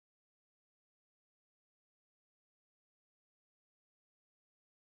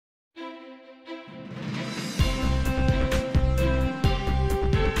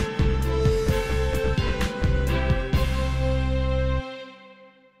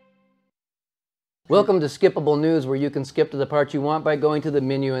Welcome to Skippable News, where you can skip to the part you want by going to the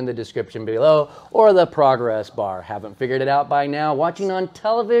menu in the description below or the progress bar. Haven't figured it out by now? Watching on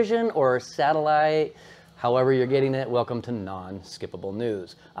television or satellite? However you're getting it, welcome to non-skippable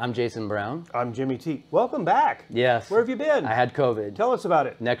news. I'm Jason Brown. I'm Jimmy T. Welcome back. Yes. Where have you been? I had COVID. Tell us about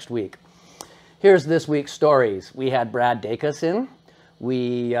it. Next week. Here's this week's stories. We had Brad Ducas in.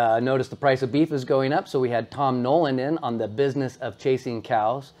 We noticed the price of beef is going up, so we had Tom Noland in on the business of chasing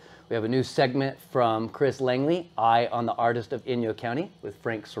cows. We have a new segment from Chris Langley, Eye on the Artist of Inyo County, with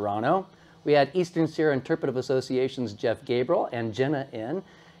Frank Serano. We had Eastern Sierra Interpretive Association's Jeff Gabriel and Jenna in.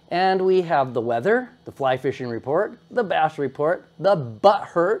 And we have the weather, the fly fishing report, the bass report, the butt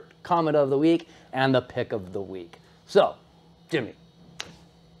hurt comment of the week, and the pick of the week. So, Jimmy.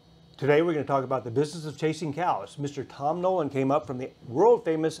 Today we're going to talk about the business of chasing cows. Mr. Tom Noland came up from the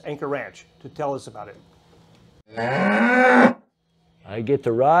world-famous Anchor Ranch to tell us about it. I get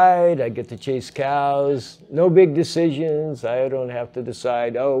to ride, I get to chase cows, no big decisions. I don't have to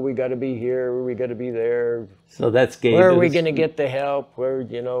decide, oh, we got to be here, we got to be there. So that's Gabe. Where are we going to get the help? Where,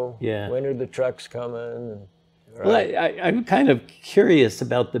 you know, Yeah. when are the trucks coming? Well, I'm kind of curious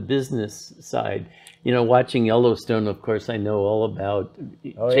about the business side. You know, watching Yellowstone, of course, I know all about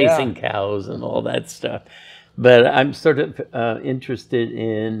chasing cows and all that stuff. But I'm sort of interested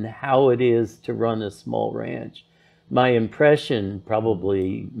in how it is to run a small ranch. My impression,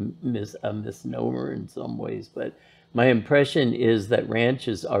 probably a misnomer in some ways, but my impression is that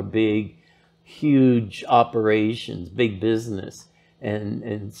ranches are big, huge operations, big business.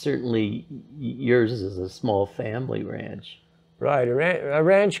 And certainly yours is a small family ranch. Right, a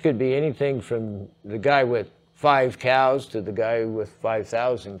ranch could be anything from the guy with 5 cows to the guy with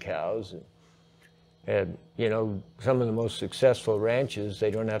 5,000 cows. And, you know, some of the most successful ranches,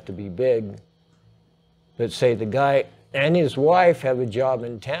 they don't have to be big. But say the guy and his wife have a job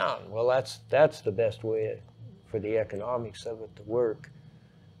in town. Well, that's the best way for the economics of it to work.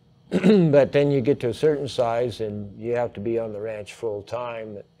 But then you get to a certain size and you have to be on the ranch full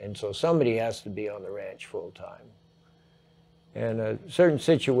time. And so somebody has to be on the ranch full time. And a certain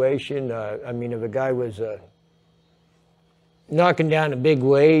situation, I mean, if a guy was knocking down a big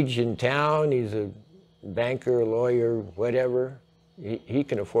wage in town, he's a banker, a lawyer, whatever, he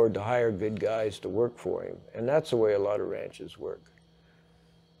can afford to hire good guys to work for him. And that's the way a lot of ranches work.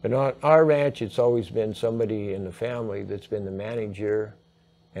 But on our ranch, it's always been somebody in the family that's been the manager,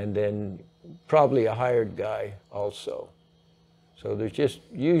 and then probably a hired guy also. So there's just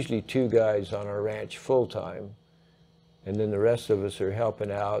usually 2 guys on our ranch full-time, and then the rest of us are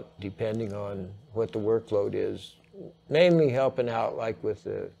helping out depending on what the workload is, mainly helping out like with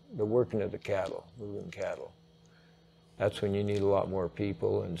the working of the cattle, moving cattle. That's when you need a lot more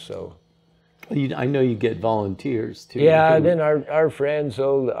people, and so. I know you get volunteers too. Yeah, then our friends,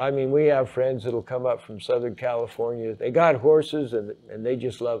 I mean, we have friends that'll come up from Southern California. They got horses and they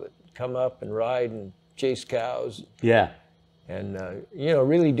just love it. Come up and ride and chase cows. Yeah. And, you know,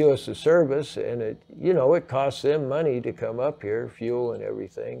 really do us a service. And, it costs them money to come up here, fuel and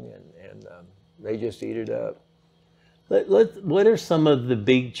everything. And they just eat it up. What are some of the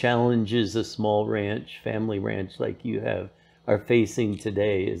big challenges a small ranch, family ranch like you have, are facing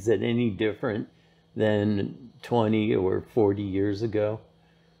today? Is it any different than 20 or 40 years ago?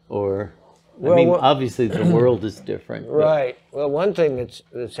 Or, I mean, obviously the world is different. Right. Well, one thing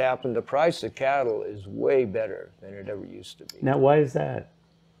that's happened, the price of cattle is way better than it ever used to be. Now, why is that?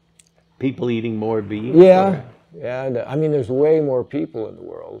 People eating more beef? Yeah. Or? Yeah. I mean, there's way more people in the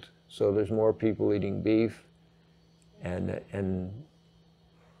world. So there's more people eating beef. And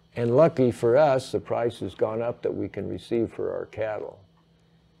lucky for us, the price has gone up that we can receive for our cattle.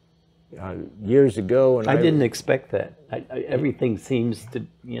 Years ago, and I didn't expect that. Everything seems to,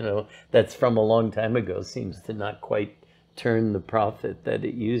 you know, that's from a long time ago, seems to not quite turn the profit that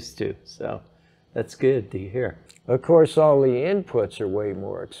it used to. So that's good to hear. Of course, all the inputs are way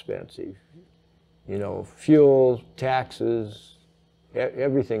more expensive. You know, fuel, taxes,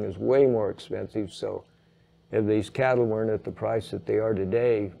 everything is way more expensive. So if these cattle weren't at the price that they are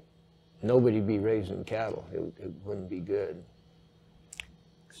today, nobody'd be raising cattle. It wouldn't be good.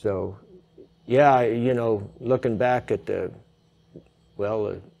 So, yeah, you know, looking back at the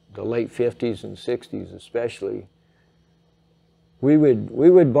late 50s and 60s especially, we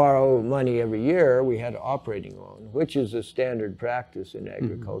would borrow money every year. We had an operating loan, which is a standard practice in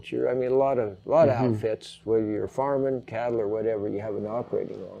agriculture. I mean, a lot of outfits, whether you're farming, cattle, or whatever, you have an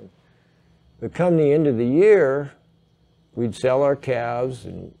operating loan. But come the end of the year, we'd sell our calves,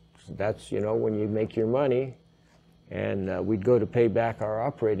 and that's, you know, when you make your money, and we'd go to pay back our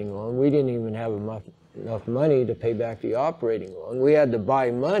operating loan. We didn't even have enough money to pay back the operating loan. We had to buy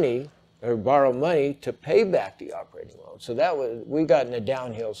money or borrow money to pay back the operating loan. So that was, we got in a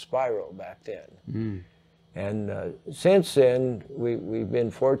downhill spiral back then. And since then, we've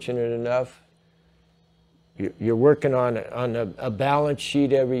been fortunate enough. You're working on a balance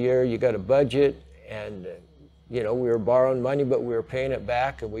sheet every year. You got a budget, and you know, we were borrowing money, but we were paying it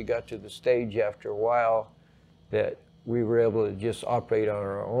back. And we got to the stage after a while that we were able to just operate on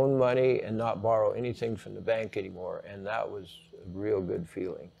our own money and not borrow anything from the bank anymore. And that was a real good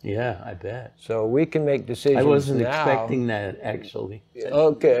feeling. Yeah, I bet. So we can make decisions now. I wasn't expecting that, actually.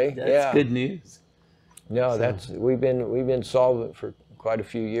 Okay, That's good news. No, that's we've been solvent for quite a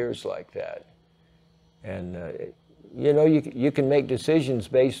few years like that. And you know, you can make decisions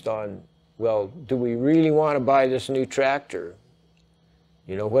based on, well, do we really want to buy this new tractor?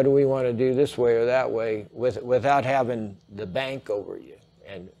 You know, what do we want to do this way or that way without having the bank over you?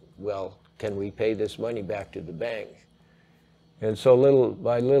 And, well, can we pay this money back to the bank? And so little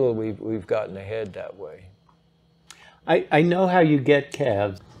by little, we've gotten ahead that way. I know how you get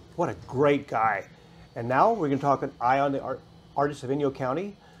calves. What a great guy. And now we're going to talk an eye on the artist of Inyo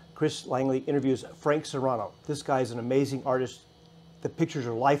County. Chris Langley interviews Frank Serano. This guy is an amazing artist. The pictures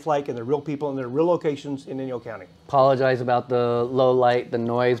are lifelike, and they're real people, and they're real locations in Inyo County. Apologize about the low light, the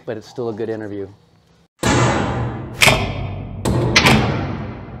noise, but it's still a good interview.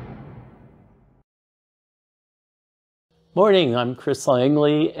 Morning, I'm Chris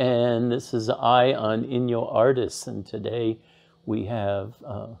Langley, and this is Eye on Inyo Artists, and today we have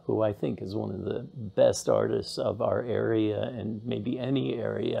who I think is one of the best artists of our area and maybe any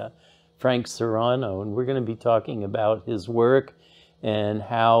area, Frank Serano, and we're going to be talking about his work and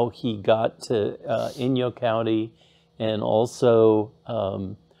how he got to Inyo County, and also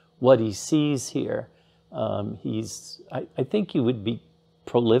what he sees here. I think you would be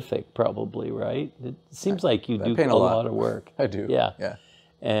prolific, probably, right? It seems like you do a lot of work. I do. Yeah.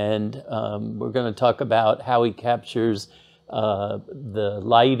 And we're going to talk about how he captures the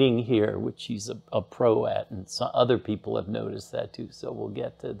lighting here, which he's a pro at, and some other people have noticed that too, so we'll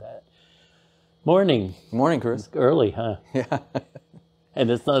get to that. Morning. Morning, Chris. It's early, huh? Yeah. And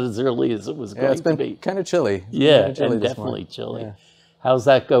it's not as early as it was going to be. It's been kind of chilly. Yeah, and definitely chilly. Yeah. How's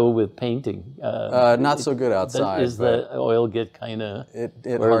that go with painting? Not so good outside. Does the oil get kind of...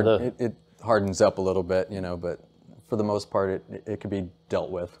 It hardens up a little bit, you know, but for the most part, it could be dealt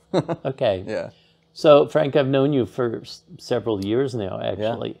with. Okay. Yeah. So, Frank, I've known you for several years now,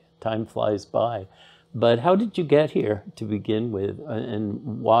 actually. Yeah. Time flies by. But how did you get here to begin with,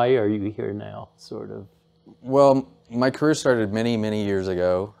 and why are you here now, sort of? Well, my career started many, many years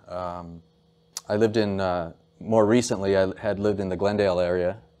ago. I lived in, more recently, I had lived in the Glendale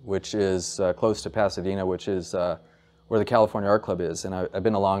area, which is close to Pasadena, which is where the California Art Club is. And I've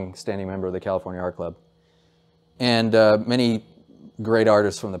been a long-standing member of the California Art Club. And many great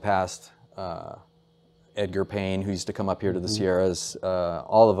artists from the past, Edgar Payne, who used to come up here to the Sierras,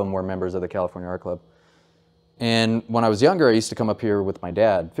 all of them were members of the California Art Club. And when I was younger, I used to come up here with my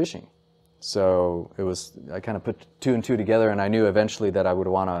dad fishing. So I kind of put two and two together, and I knew eventually that I would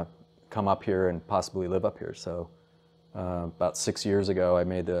want to come up here and possibly live up here. So about 6 years ago, I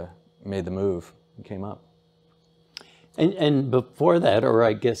made the move and came up. And before that, or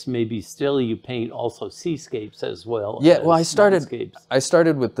I guess maybe still, you paint also seascapes as well. Yeah, well, I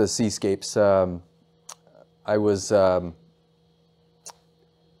started with the seascapes. I was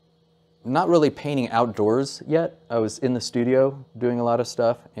not really painting outdoors yet. I was in the studio doing a lot of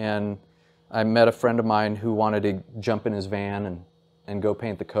stuff, and I met a friend of mine who wanted to jump in his van and go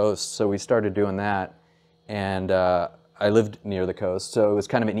paint the coast. So we started doing that, and I lived near the coast, so it was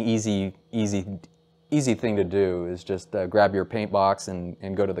kind of an easy thing to do, is just grab your paint box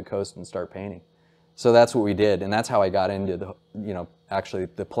and go to the coast and start painting. So that's what we did, and that's how I got into the, actually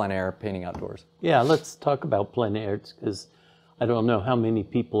the plein air painting outdoors. Yeah, let's talk about plein air, because I don't know how many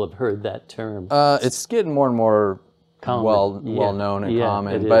people have heard that term. It's getting more and more well known and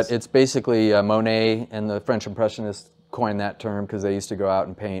common, but it's basically Monet and the French Impressionists coined that term because they used to go out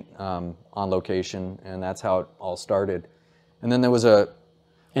and paint on location, and that's how it all started. And then there was a...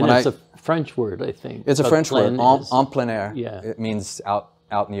 And it's a French word, I think. It's a French word, en plein air. Yeah. It means out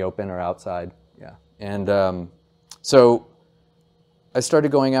in the open or outside. Yeah. And so I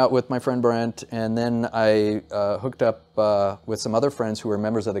started going out with my friend Brent, and then I hooked up with some other friends who were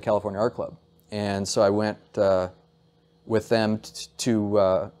members of the California Art Club. And so I went with them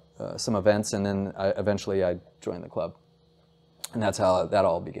to some events, and then eventually I joined the club. And that's how that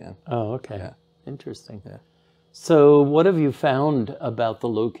all began. Oh, okay. Yeah. Interesting. Yeah. So what have you found about the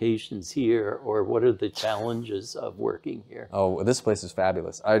locations here, or what are the challenges of working here? Oh, this place is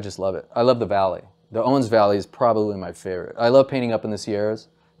fabulous. I just love it. I love the valley. The Owens Valley is probably my favorite. I love painting up in the Sierras.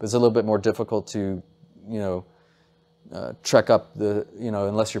 it's a little bit more difficult to, trek up the,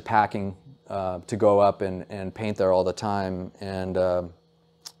 unless you're packing to go up and paint there all the time. And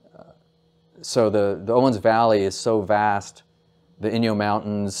so the Owens Valley is so vast. The Inyo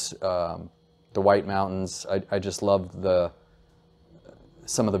Mountains, the White Mountains, I just love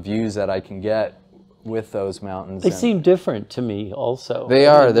some of the views that I can get with those mountains. They seem different to me also. They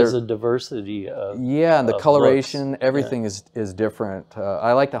are. There's a diversity of and the coloration, looks. everything is different.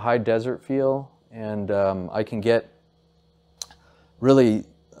 I like the high desert feel, and I can get really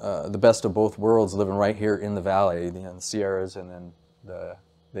the best of both worlds living right here in the valley, the Sierras and then the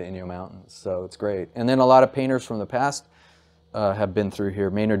Inyo Mountains. So it's great. And then a lot of painters from the past have been through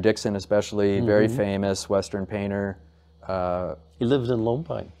here. Maynard Dixon especially, very famous Western painter. He lived in Lone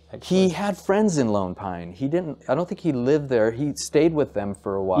Pine. Actually. He had friends in Lone Pine. I don't think he lived there. He stayed with them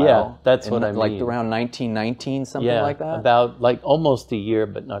for a while. Yeah, that's what I mean. Like around 1919, something like that? About like almost a year,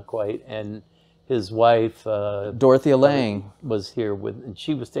 but not quite. And his wife, Dorothea Lang, was here and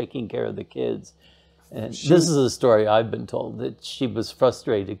she was taking care of the kids. And this is a story I've been told, that she was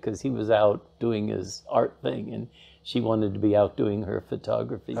frustrated because he was out doing his art thing and she wanted to be out doing her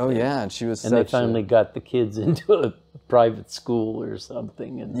photography thing. Yeah, and she was and they finally got the kids into a private school or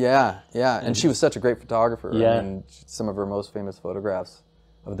something. And and she was such a great photographer. Yeah. I mean, some of her most famous photographs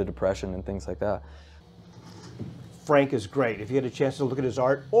of the Depression and things like that. Frank is great. If you get a chance to look at his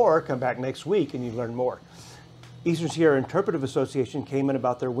art, or come back next week and you learn more. Eastern Sierra Interpretive Association came in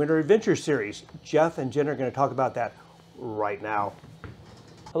about their Winter Adventure Series. Jeff and Jenna are going to talk about that right now.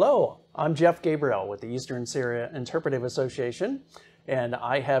 Hello, I'm Jeff Gabriel with the Eastern Sierra Interpretive Association, and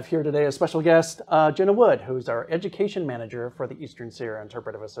I have here today a special guest, Jenna Wood, who's our Education Manager for the Eastern Sierra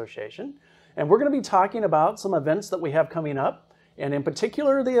Interpretive Association. And we're going to be talking about some events that we have coming up, and in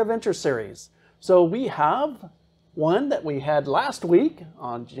particular, the Adventure Series. So we have one that we had last week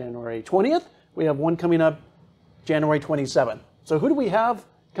on January 20th. We have one coming up January 27th. So who do we have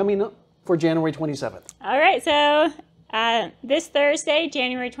coming up for January 27th? All right, so this Thursday,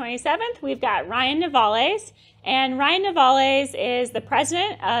 January 27th, we've got Ryan Navales. And Ryan Navales is the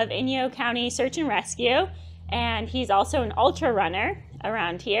president of Inyo County Search and Rescue, and he's also an ultra runner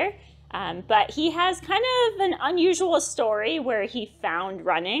around here. But he has kind of an unusual story where he found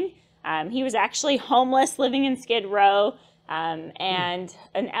running. He was actually homeless living in Skid Row, and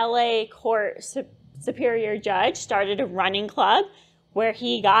an LA court superior judge started a running club where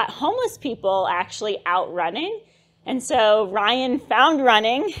he got homeless people actually out running. And so Ryan found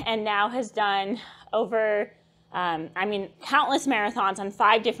running and now has done over, countless marathons on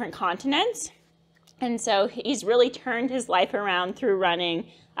 5 different continents. And so he's really turned his life around through running,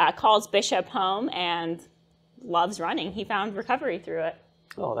 calls Bishop home, and loves running. He found recovery through it.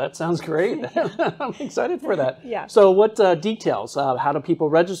 Oh, that sounds great. I'm excited for that. Yeah. So what details? How do people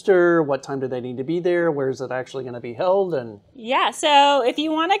register? What time do they need to be there? Where is it actually going to be held? And yeah, so if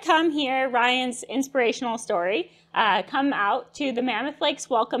you want to come hear Ryan's inspirational story, come out to the Mammoth Lakes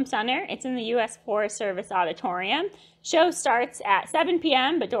Welcome Center. It's in the U.S. Forest Service Auditorium. Show starts at 7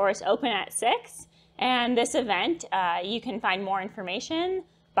 p.m., but doors open at 6. And this event, you can find more information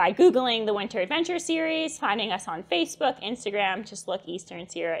by Googling the Winter Adventure Series, finding us on Facebook, Instagram, just look Eastern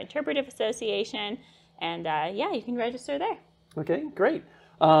Sierra Interpretive Association, and you can register there. okay, great.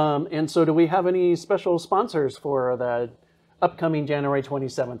 And so do we have any special sponsors for the upcoming January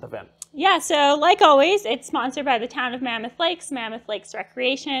 27th event? Yeah, so like always, it's sponsored by the town of Mammoth Lakes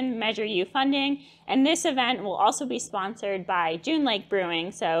Recreation, Measure U funding, and this event will also be sponsored by June Lake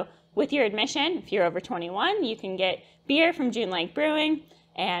Brewing. So with your admission, if you're over 21, you can get beer from June Lake Brewing.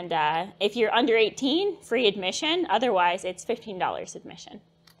 And if you're under 18, free admission. Otherwise, it's $15 admission.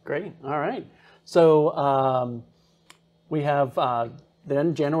 Great. All right. So we have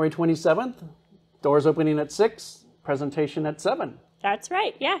then January 27th, doors opening at 6, presentation at 7. That's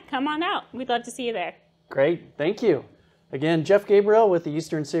right. Yeah, come on out. We'd love to see you there. Great. Thank you. Again, Jeff Gabriel with the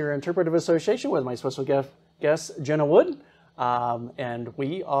Eastern Sierra Interpretive Association with my special guest, Jenna Wood. And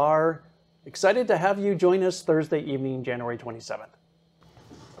we are excited to have you join us Thursday evening, January 27th.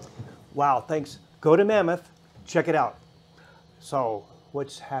 Wow, thanks. Go to Mammoth, check it out. So,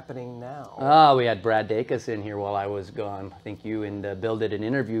 what's happening now? We had Brad Ducas in here while I was gone. I think you and Bill did an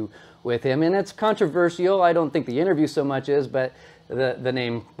interview with him, and it's controversial. I don't think the interview so much is, but the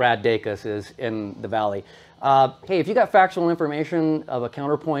name Brad Ducas is in the Valley. Hey, if you got factual information of a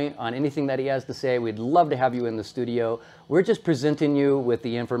counterpoint on anything that he has to say, we'd love to have you in the studio. We're just presenting you with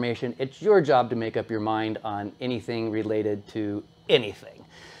the information. It's your job to make up your mind on anything related to anything.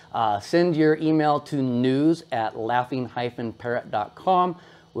 Send your email to news@laughing-parrot.com.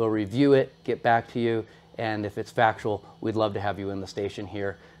 We'll review it, get back to you, And if it's factual, we'd love to have you in the station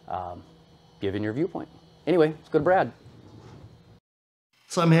here giving your viewpoint. Anyway, let's go to Brad.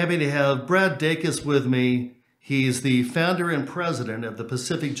 So I'm happy to have Brad Ducas with me. He's the founder and president of the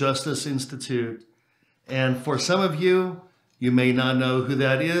Pacific Justice Institute. And for some of you, you may not know who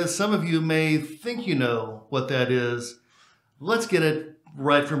that is. Some of you may think you know what that is. Let's get it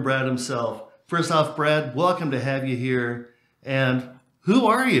right from Brad himself. First off, Brad, welcome to have you here. And who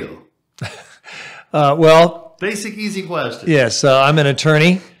are you? Well, basic, easy question. Yes, I'm an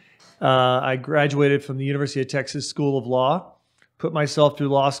attorney. I graduated from the University of Texas School of Law, put myself through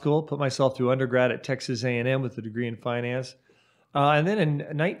law school, put myself through undergrad at Texas A&M with a degree in finance. And then in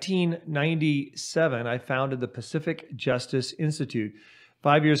 1997, I founded the Pacific Justice Institute.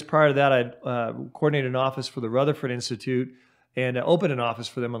 5 years prior to that, I coordinated an office for the Rutherford Institute and opened an office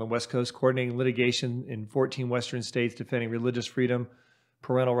for them on the West Coast, coordinating litigation in 14 Western states, defending religious freedom,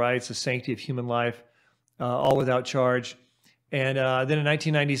 parental rights, the sanctity of human life, all without charge. And then in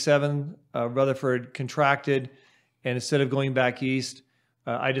 1997, Rutherford contracted, and instead of going back east,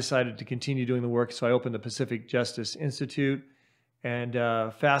 I decided to continue doing the work, so I opened the Pacific Justice Institute. And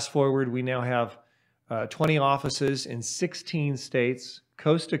fast forward, we now have 20 offices in 16 states,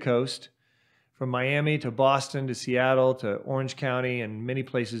 coast to coast, from Miami to Boston to Seattle to Orange County and many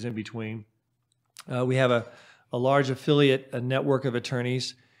places in between. We have a large affiliate, a network of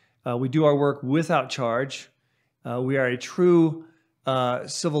attorneys. We do our work without charge. We are a true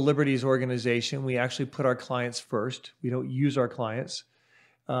civil liberties organization. We actually put our clients first. We don't use our clients.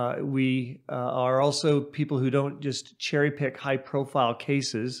 We are also people who don't just cherry pick high profile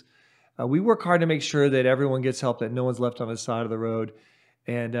cases. We work hard to make sure that everyone gets help, that no one's left on the side of the road.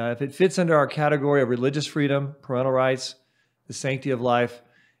 And if it fits under our category of religious freedom, parental rights, the sanctity of life,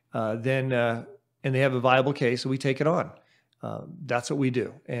 then and they have a viable case, so we take it on. That's what we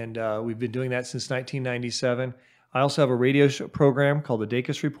do. And we've been doing that since 1997. I also have a radio program called the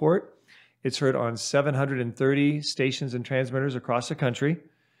Ducas Report. It's heard on 730 stations and transmitters across the country.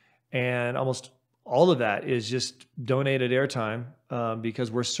 And almost all of that is just donated airtime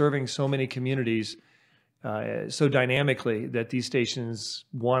because we're serving so many communities so dynamically that these stations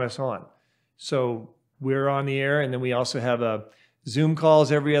want us on. So we're on the air, and then we also have Zoom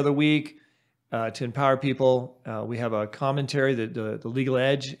calls every other week to empower people. We have a commentary, the Legal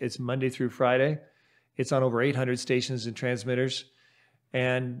Edge. It's Monday through Friday. It's on over 800 stations and transmitters.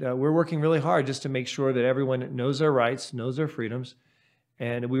 And we're working really hard just to make sure that everyone knows their rights, knows their freedoms.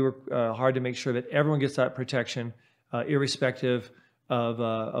 And we work hard to make sure that everyone gets that protection, irrespective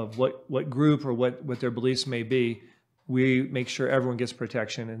of what group or what their beliefs may be. We make sure everyone gets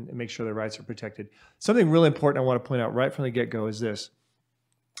protection and make sure their rights are protected. Something really important I want to point out right from the get-go is this.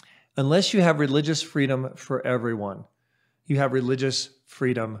 Unless you have religious freedom for everyone, you have religious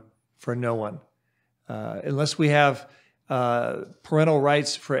freedom for no one. Unless we have parental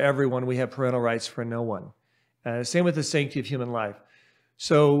rights for everyone, we have parental rights for no one. Same with the sanctity of human life.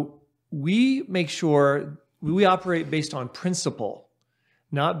 So we make sure we operate based on principle,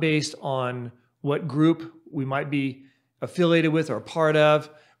 not based on what group we might be affiliated with or part of,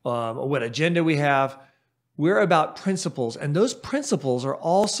 or what agenda we have. We're about principles, and those principles are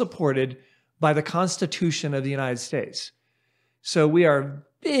all supported by the Constitution of the United States. So we are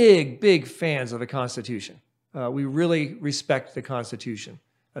big fans of the Constitution. We really respect the Constitution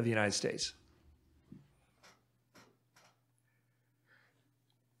of the United States.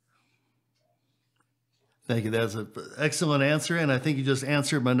 Thank you. That's an excellent answer, and I think you just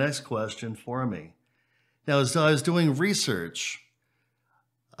answered my next question for me. Now, as I was doing research,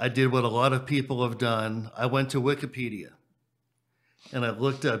 I did what a lot of people have done. I went to Wikipedia, and I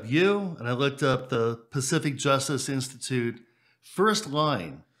looked up you, and I looked up the Pacific Justice Institute. First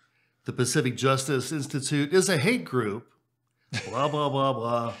line, the Pacific Justice Institute is a hate group, blah, blah, blah,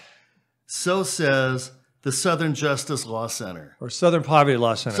 blah. So says the Southern Justice Law Center. Or Southern Poverty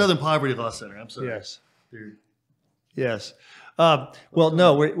Law Center. Southern Poverty Law Center, I'm sorry. Yes. Yes. Well,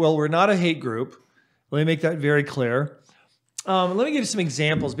 no, we're not a hate group. Let me make that very clear. Let me give you some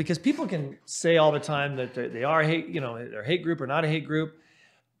examples, because people can say all the time that they are hate, they're a hate group or not a hate group.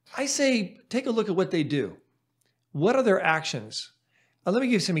 I say, take a look at what they do. What are their actions? Let me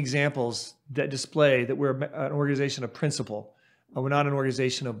give you some examples that display that we're an organization of principle. We're not an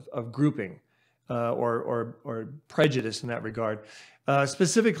organization of grouping or prejudice in that regard.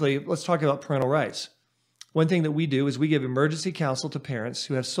 Specifically, let's talk about parental rights. One thing that we do is we give emergency counsel to parents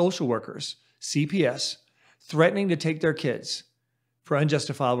who have social workers, CPS, threatening to take their kids for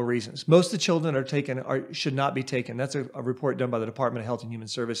unjustifiable reasons. Most of the children are taken should not be taken. That's a report done by the Department of Health and Human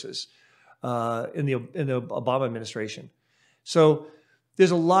Services in the Obama administration. So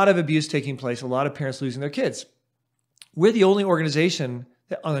there's a lot of abuse taking place, a lot of parents losing their kids. We're the only organization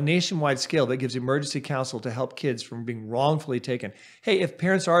that, on a nationwide scale, that gives emergency counsel to help kids from being wrongfully taken. Hey, if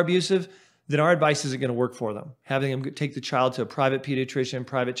parents are abusive, then our advice isn't going to work for them. Having them take the child to a private pediatrician,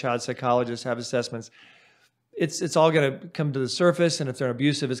 private child psychologist, have assessments, it's all going to come to the surface, and if they're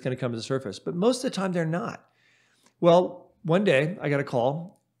abusive, it's going to come to the surface. But most of the time, they're not. Well, one day, I got a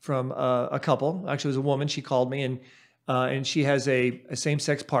call from a couple. Actually, it was a woman. She called me, and she has a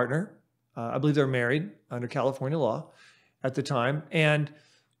same-sex partner. I believe they're married under California law at the time. And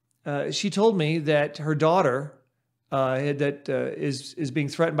she told me that her daughter is being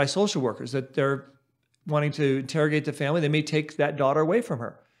threatened by social workers, that they're wanting to interrogate the family. They may take that daughter away from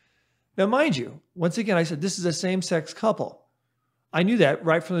her. Now, mind you, once again, I said, this is a same-sex couple. I knew that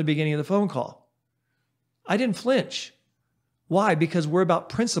right from the beginning of the phone call. I didn't flinch. Why? Because we're about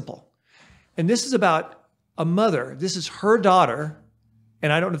principle. And this is about a mother. This is her daughter.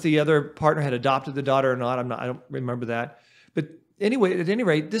 And I don't know if the other partner had adopted the daughter or not. I don't remember that. But anyway, at any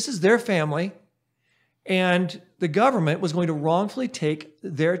rate, this is their family. And the government was going to wrongfully take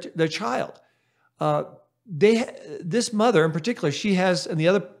their child. This mother in particular, she has, and the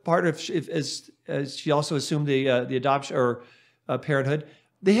other partner, as she also assumed the adoption or parenthood,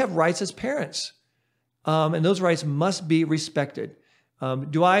 they have rights as parents. And those rights must be respected.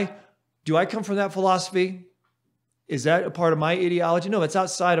 Do I come from that philosophy? Is that a part of my ideology? No, it's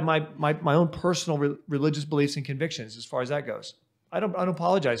outside of my own personal religious beliefs and convictions as far as that goes. I don't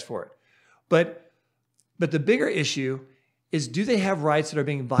apologize for it. But the bigger issue is, do they have rights that are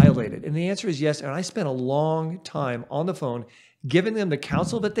being violated? And the answer is yes. And I spent a long time on the phone giving them the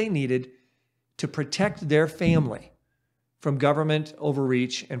counsel that they needed to protect their family from government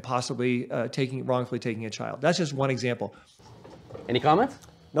overreach and possibly wrongfully taking a child. That's just one example. Any comments?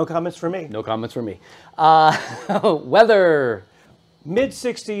 No comments for me. No comments for me. Weather.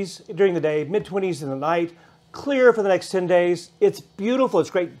 Mid-60s during the day, mid-20s in the night, clear for the next 10 days. It's beautiful. It's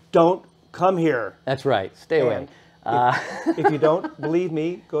great. Don't come here. That's right. Stay away. If you don't believe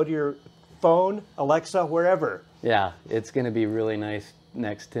me, go to your phone, Alexa, wherever. Yeah, it's going to be really nice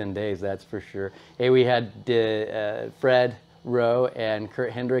next 10 days, that's for sure. Hey, we had Fred, Rowe, and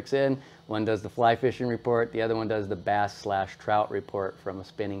Kurt Hendricks in. One does the fly fishing report. The other one does the bass/trout report from a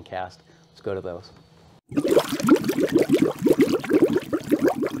spinning cast. Let's go to those.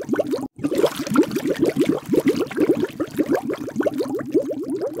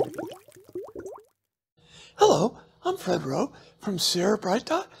 Hello, I'm Fred Rowe from Sierra Bright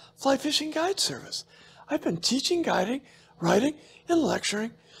Dot Fly Fishing Guide Service. I've been teaching, guiding, writing, and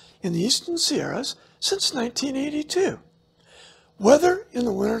lecturing in the Eastern Sierras since 1982. Weather in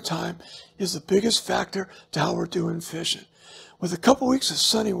the wintertime is the biggest factor to how we're doing fishing. With a couple weeks of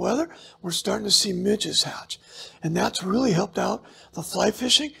sunny weather, we're starting to see midges hatch, and that's really helped out the fly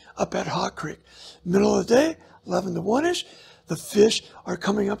fishing up at Hot Creek. Middle of the day, 11 to 1-ish, the fish are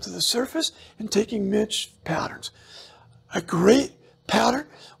coming up to the surface and taking midge patterns. A great pattern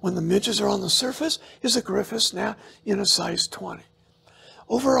when the midges are on the surface is a Griffiths gnat in a size 20.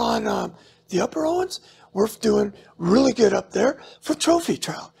 Over on the Upper Owens, we're doing really good up there for trophy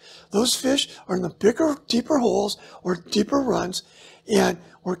trout. Those fish are in the bigger, deeper holes or deeper runs, and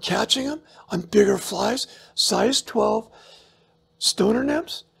we're catching them on bigger flies, size 12, stoner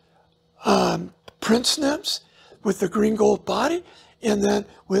nymphs, prince nymphs with the green gold body, and then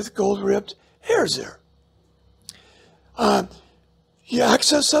with gold ribbed hairs there. You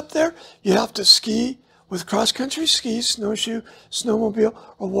access up there, you have to ski with cross-country skis, snowshoe, snowmobile,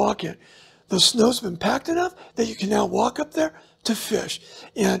 or walk in. The snow's been packed enough that you can now walk up there to fish.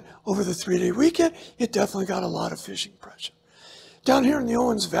 And over the 3-day weekend, it definitely got a lot of fishing pressure. Down here in the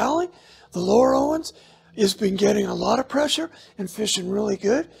Owens Valley, the lower Owens has been getting a lot of pressure and fishing really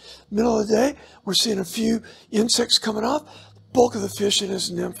good. Middle of the day, we're seeing a few insects coming off. The bulk of the fishing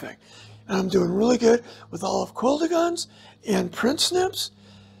is nymphing. And I'm doing really good with olive quildigons and prince nymphs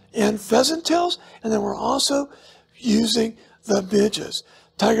and pheasant tails. And then we're also using the midges,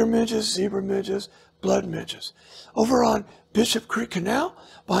 tiger midges, zebra midges, blood midges. Over on Bishop Creek Canal,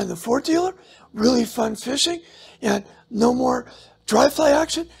 behind the Ford dealer, really fun fishing and no more dry fly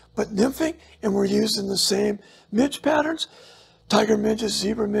action, but nymphing, and we're using the same midge patterns, tiger midges,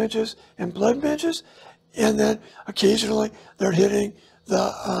 zebra midges, and blood midges, and then occasionally they're hitting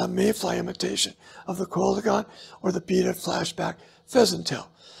the mayfly imitation of the quildigon or the beaded flashback pheasant tail.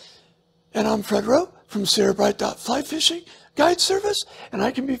 And I'm Fred Rowe from Sierra Bright Dot Fly Fishing Guide Service, and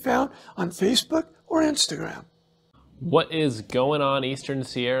I can be found on Facebook or Instagram. What is going on, Eastern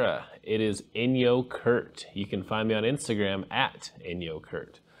Sierra? It is Inyo Kurt. You can find me on Instagram at Inyo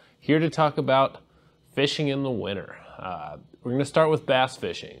Kurt. Here to talk about fishing in the winter. We're going to start with bass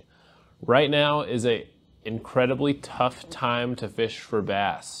fishing. Right now is a incredibly tough time to fish for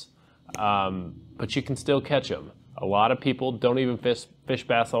bass, but you can still catch them. A lot of people don't even fish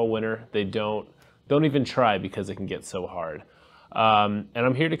bass all winter. They don't even try because it can get so hard. And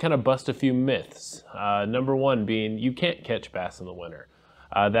I'm here to kind of bust a few myths. Number one being you can't catch bass in the winter.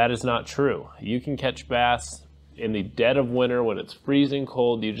 That is not true. You can catch bass in the dead of winter when it's freezing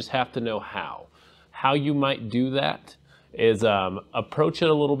cold. You just have to know how. How you might do that is approach it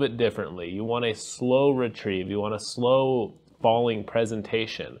a little bit differently. You want a slow retrieve. You want a slow falling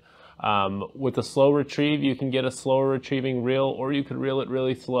presentation. With a slow retrieve, you can get a slower retrieving reel, or you could reel it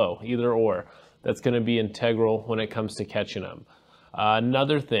really slow, either or. That's going to be integral when it comes to catching them.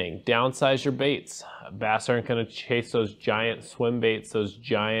 Another thing, downsize your baits. Bass aren't going to chase those giant swim baits, those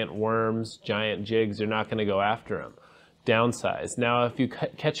giant worms, giant jigs. They're not going to go after them. Downsize. Now, if you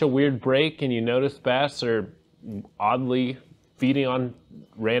catch a weird break and you notice bass are oddly feeding on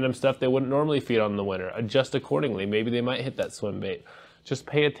random stuff they wouldn't normally feed on in the winter, adjust accordingly. Maybe they might hit that swim bait. Just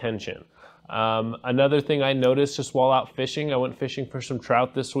pay attention. Another thing I noticed just while out fishing, I went fishing for some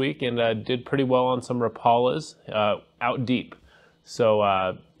trout this week and did pretty well on some rapalas out deep.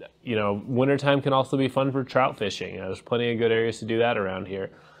 So, you know, wintertime can also be fun for trout fishing. There's plenty of good areas to do that around here.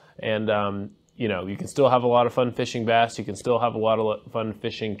 And, you know, you can still have a lot of fun fishing bass. You can still have a lot of fun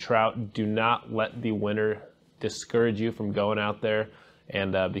fishing trout. Do not let the winter discourage you from going out there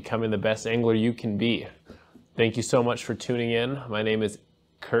and becoming the best angler you can be. Thank you so much for tuning in. My name is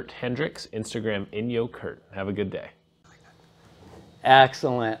Kurt Hendricks, Instagram Inyo Kurt. Have a good day.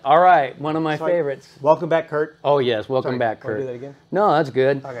 Excellent. All right, one of my favorites. Welcome back, Kurt. Oh yes, welcome back, Kurt. Want to do that again? No, that's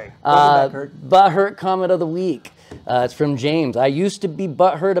good. Okay. Welcome back, Kurt. Butthurt comment of the week. It's from James. I used to be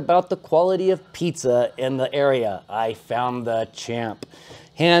butthurt about the quality of pizza in the area. I found the champ.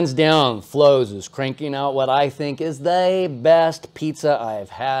 Hands down, Flo's is cranking out what I think is the best pizza I've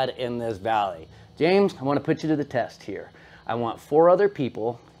had in this valley. James, I want to put you to the test here. I want 4 other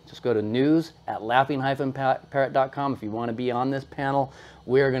people. Just go to news@laughing-parrot.com if you want to be on this panel.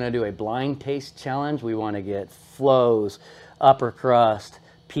 We're going to do a blind taste challenge. We want to get Flo's, Upper Crust,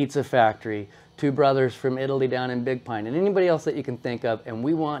 Pizza Factory, 2 brothers from Italy down in Big Pine, and anybody else that you can think of, and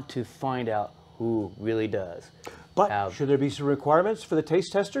we want to find out who really does. But should there be some requirements for the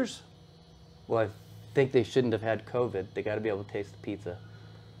taste testers? Well, I think they shouldn't have had COVID. They got to be able to taste the pizza.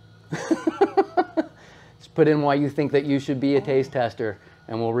 Just put in why you think that you should be a taste tester,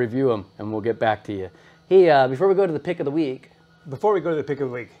 and we'll review them, and we'll get back to you. Hey, before we go to the pick of the week. Before we go to the pick of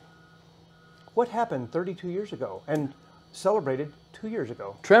the week, what happened 32 years ago and celebrated 2 years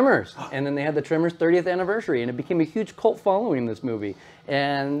ago? Tremors. And then they had the Tremors 30th anniversary, and it became a huge cult following, this movie.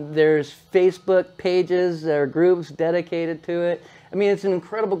 And there's Facebook pages or groups dedicated to it. I mean, it's an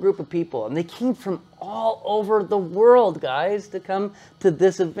incredible group of people, and they came from all over the world, guys, to come to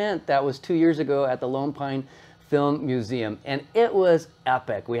this event that was 2 years ago at the Lone Pine Film Museum, and it was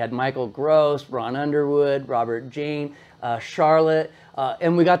epic. We had Michael Gross, Ron Underwood, Robert Jane, Charlotte,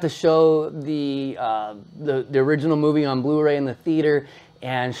 and we got to show the original movie on Blu-ray in the theater,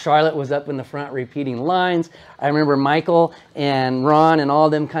 and Charlotte was up in the front repeating lines. I remember Michael and Ron and all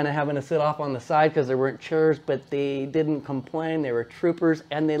of them kind of having to sit off on the side because there weren't chairs, but they didn't complain. They were troopers,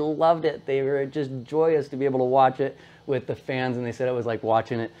 and they loved it. They were just joyous to be able to watch it with the fans, and they said it was like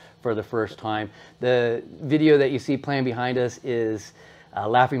watching it for the first time. The video that you see playing behind us is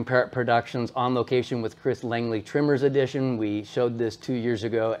Laughing Parrot Productions on location with Chris Langley Trimmers Edition. We showed this 2 years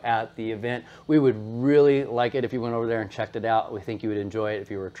ago at the event. We would really like it if you went over there and checked it out. We think you would enjoy it if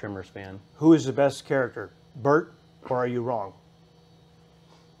you were a Trimmers fan. Who is the best character, Bert, or are you wrong?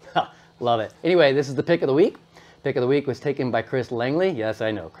 Love it. Anyway, this is the pick of the week. Pick of the week was taken by Chris Langley. Yes, I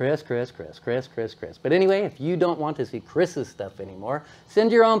know, Chris. But anyway, if you don't want to see Chris's stuff anymore,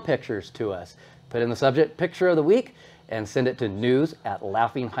 send your own pictures to us. Put in the subject, picture of the week, and send it to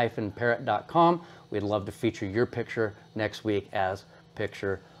news@laughing-parrot.com. We'd love to feature your picture next week as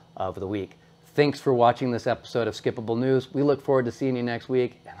picture of the week. Thanks for watching this episode of Skippable News. We look forward to seeing you next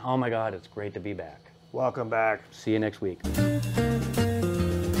week. And oh my God, it's great to be back. Welcome back. See you next week.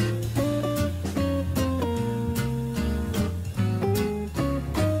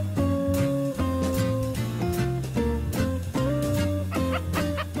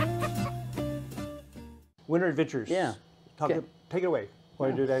 Winter Adventures. Yeah. Take it away.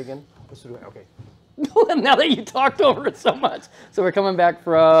 Want to do that again? Let's do it. Okay. Now that you talked over it so much. So we're coming back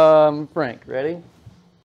from Frank. Ready?